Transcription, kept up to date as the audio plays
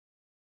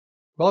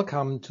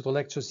Welcome to the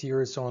lecture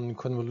series on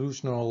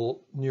convolutional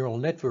neural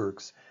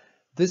networks.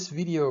 This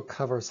video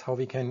covers how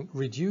we can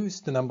reduce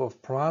the number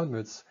of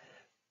parameters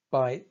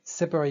by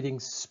separating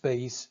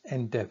space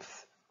and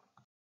depth.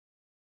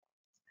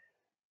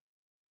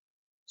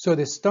 So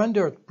the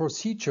standard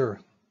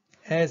procedure,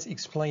 as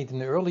explained in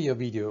the earlier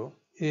video,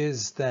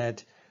 is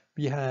that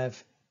we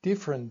have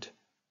different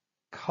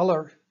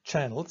color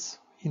channels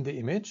in the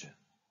image,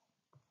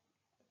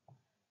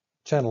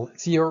 channel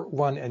 0,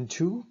 1, and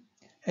 2.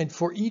 And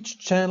for each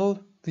channel,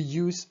 we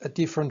use a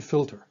different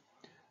filter.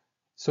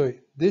 So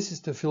this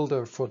is the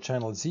filter for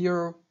channel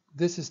 0,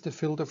 this is the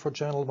filter for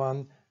channel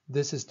 1,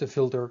 this is the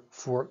filter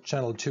for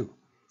channel 2.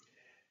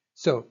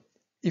 So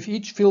if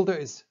each filter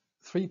is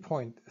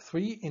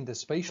 3.3 in the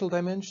spatial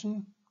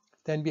dimension,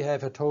 then we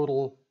have a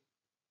total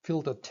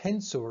filter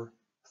tensor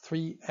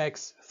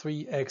 3x,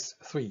 3x,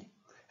 3.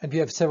 And we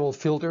have several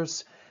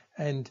filters,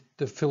 and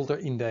the filter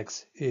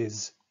index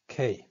is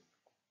k.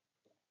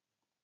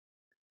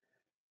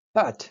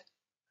 But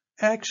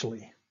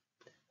actually,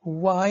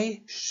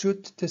 why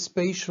should the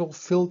spatial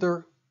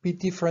filter be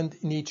different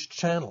in each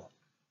channel?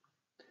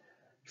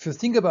 If you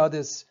think about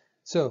this,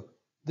 so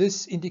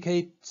this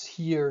indicates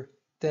here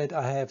that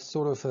I have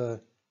sort of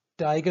a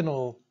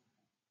diagonal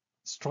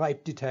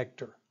stripe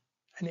detector,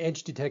 an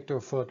edge detector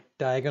for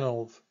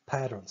diagonal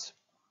patterns.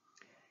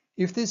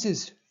 If this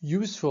is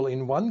useful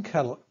in one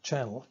color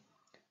channel,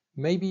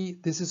 maybe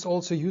this is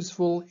also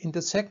useful in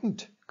the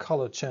second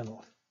color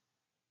channel,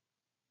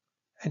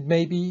 and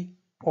maybe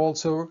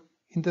also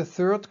in the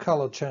third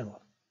color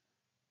channel.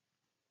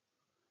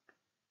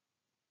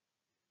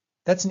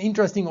 That's an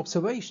interesting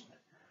observation,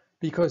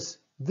 because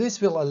this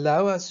will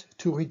allow us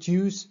to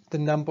reduce the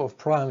number of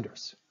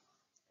parameters.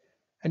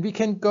 And we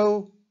can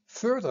go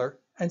further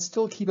and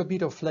still keep a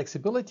bit of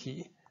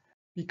flexibility,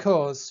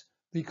 because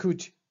we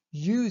could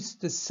use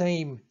the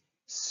same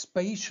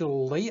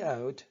spatial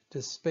layout,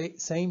 the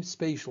same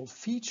spatial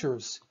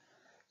features,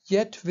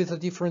 yet with a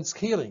different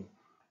scaling.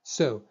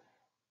 So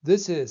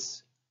this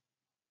is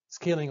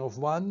scaling of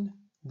 1,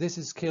 this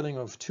is scaling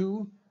of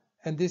 2,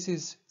 and this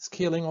is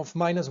scaling of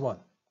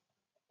 -1.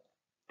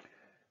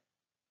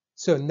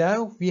 So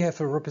now we have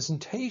a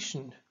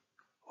representation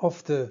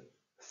of the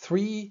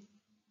three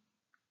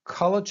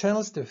color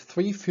channels, the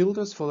three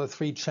filters for the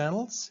three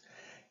channels,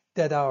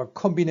 that are a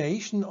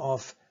combination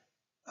of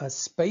a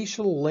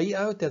spatial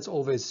layout that's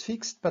always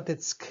fixed, but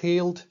that's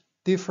scaled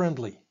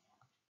differently.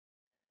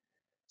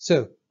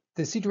 So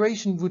the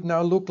situation would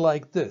now look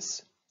like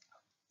this.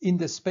 In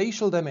the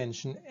spatial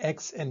dimension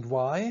x and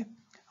y,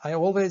 I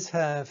always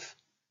have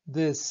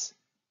this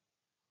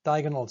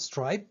diagonal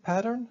stripe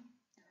pattern,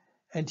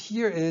 and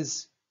here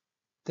is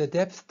the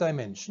depth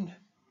dimension,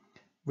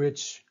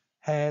 which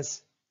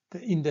has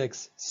the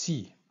index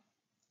c.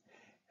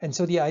 And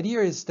so the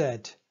idea is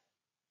that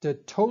the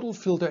total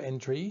filter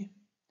entry,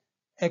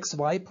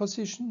 xy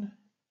position,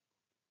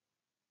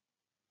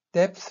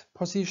 depth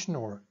position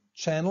or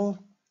channel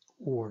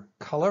or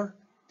color,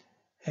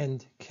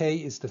 and k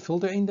is the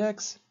filter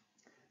index.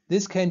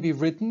 This can be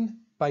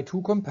written by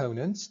two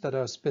components that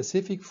are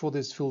specific for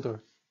this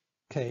filter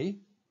k.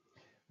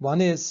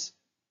 One is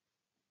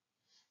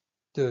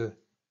the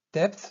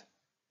depth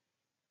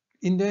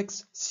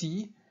index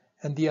c,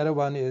 and the other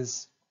one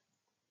has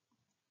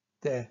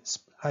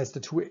the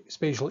two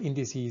spatial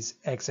indices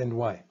x and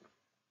y.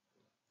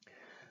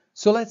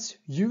 So let's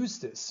use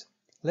this.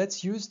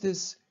 Let's use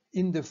this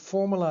in the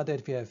formula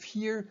that we have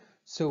here.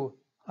 So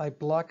I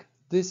plug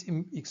this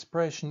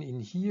expression in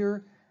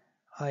here.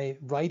 I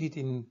write it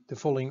in the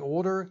following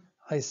order.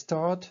 I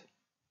start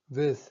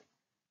with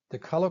the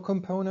color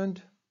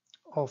component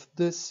of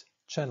this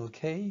channel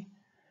k,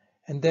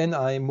 and then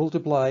I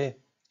multiply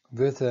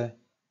with the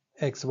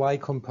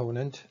xy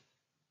component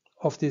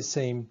of this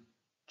same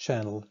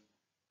channel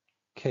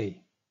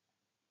k.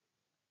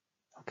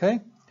 Okay,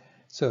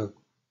 so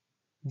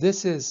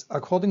this is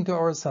according to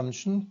our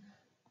assumption.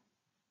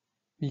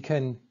 We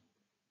can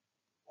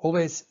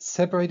always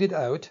separate it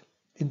out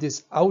in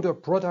this outer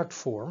product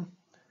form.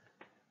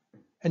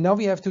 And now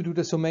we have to do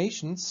the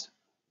summations.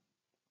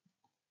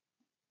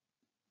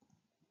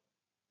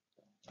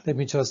 Let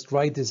me just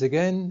write this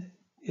again.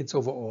 It's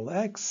over all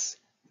x,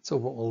 it's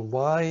over all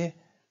y,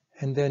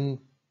 and then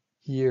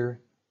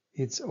here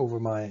it's over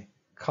my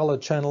color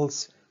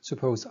channels.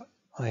 Suppose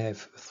I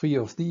have 3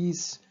 of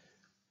these,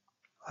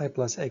 I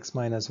plus x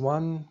minus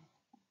 1,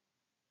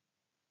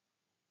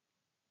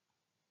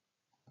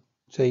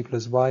 j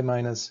plus y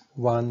minus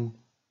 1,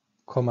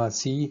 comma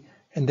c,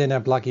 and then I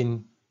plug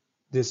in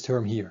this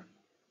term here.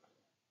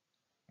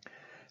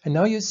 And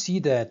now you see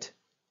that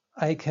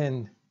I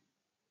can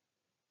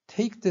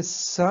take the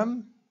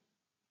sum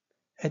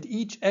at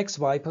each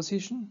xy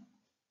position.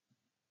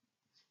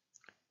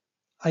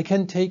 I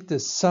can take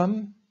the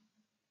sum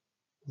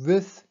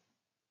with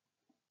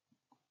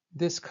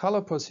this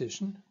color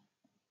position,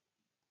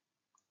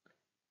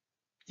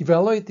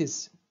 evaluate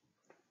this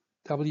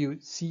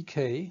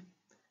WCK,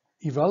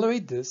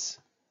 evaluate this,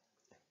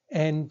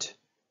 and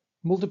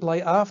multiply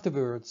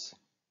afterwards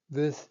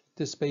with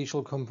the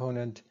spatial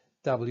component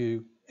WY.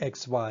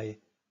 xy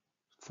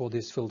for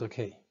this filter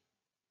K.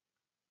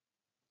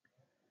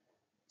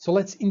 So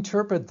let's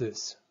interpret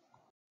this.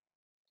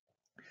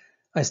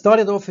 I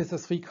started off with the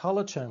 3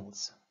 color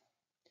channels,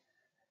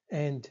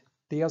 and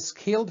they are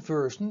scaled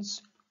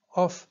versions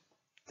of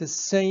the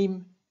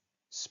same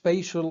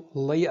spatial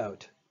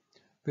layout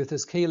with a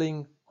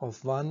scaling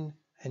of 1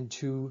 and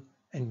 2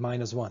 and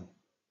 -1.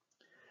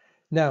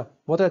 Now,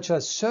 what I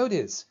just showed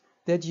is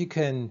that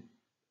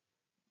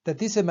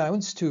this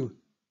amounts to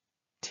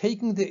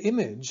taking the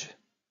image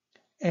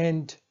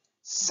and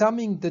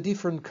summing the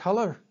different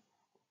color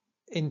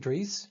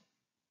entries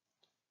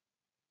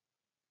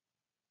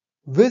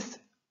with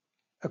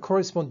a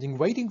corresponding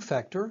weighting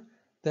factor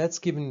that's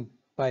given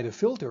by the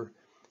filter.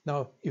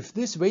 Now, if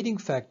this weighting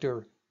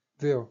factor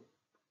were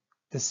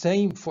the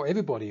same for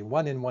everybody,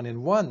 1 and 1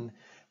 and 1,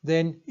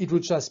 then it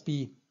would just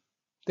be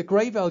the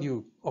gray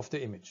value of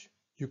the image.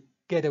 You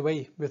get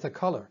away with the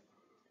color.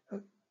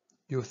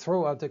 You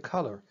throw out the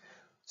color.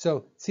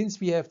 So since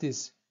we have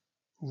this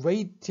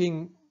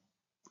weighting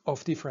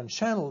of different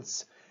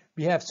channels,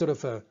 we have sort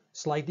of a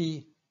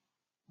slightly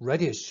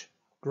reddish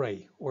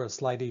gray or a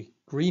slightly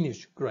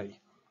greenish gray.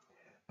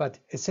 But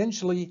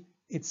essentially,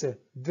 it's a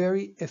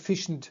very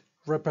efficient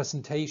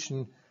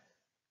representation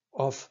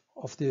of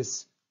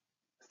this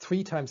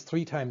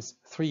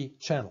 3x3x3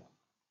 channel.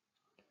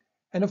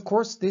 And of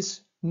course,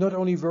 this not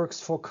only works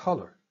for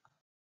color.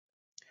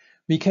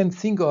 We can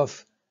think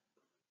of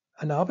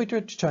an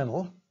arbitrary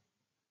channel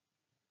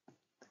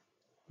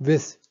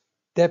with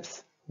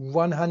depth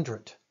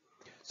 100.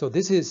 So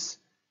this is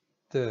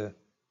the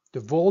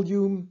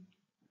volume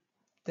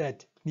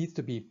that needs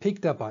to be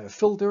picked up by a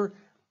filter.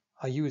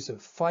 I use a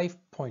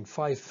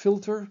 5.5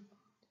 filter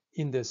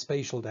in the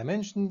spatial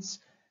dimensions,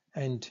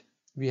 and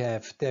we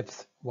have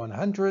depth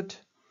 100.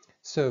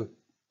 So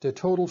the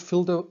total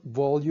filter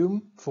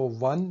volume for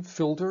one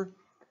filter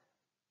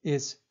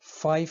is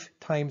 5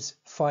 times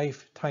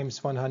 5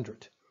 times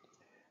 100.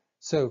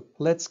 So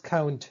let's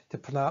count the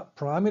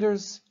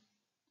parameters.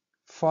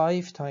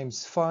 5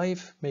 times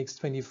 5 makes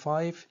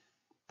 25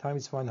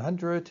 times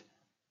 100.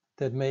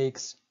 That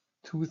makes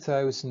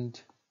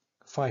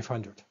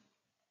 2,500.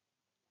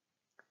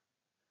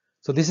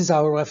 So this is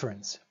our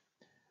reference.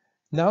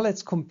 Now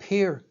let's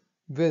compare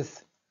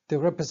with the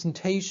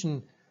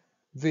representation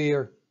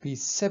where we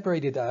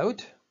separate it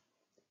out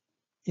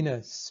in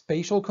a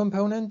spatial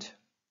component.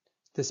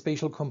 The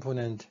spatial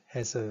component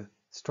has a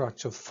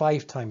structure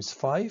 5 times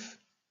 5,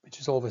 which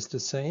is always the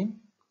same,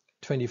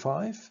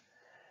 25.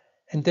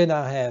 And then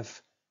I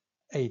have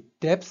a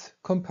depth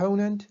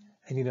component,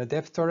 and in a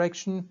depth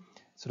direction,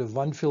 sort of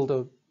one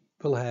filter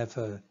will have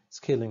a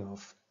scaling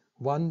of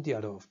 1, the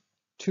other of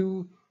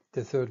 2,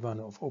 the third one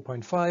of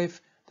 0.5,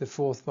 the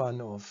fourth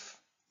one of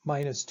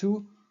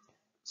 -2.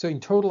 So in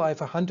total I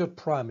have 100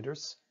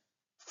 parameters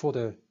for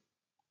the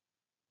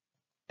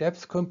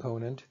depth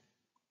component.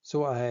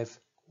 So I have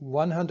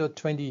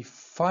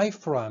 125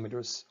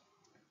 parameters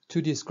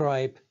to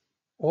describe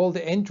all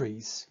the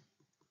entries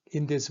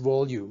in this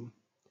volume.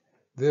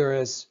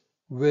 Whereas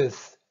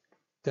with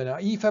the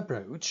naive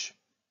approach,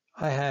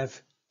 I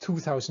have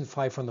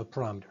 2,500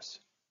 parameters.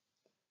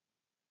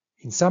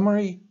 In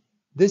summary,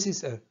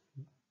 this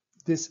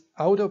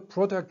outer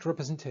product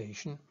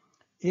representation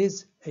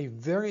is a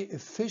very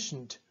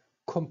efficient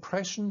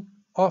compression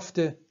of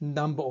the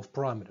number of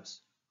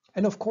parameters.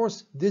 And of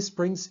course, this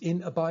brings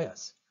in a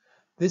bias.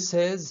 This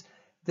says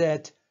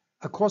that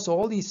across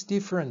all these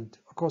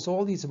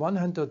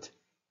 100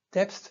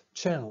 depth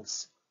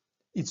channels,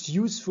 it's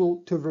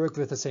useful to work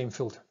with the same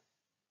filter.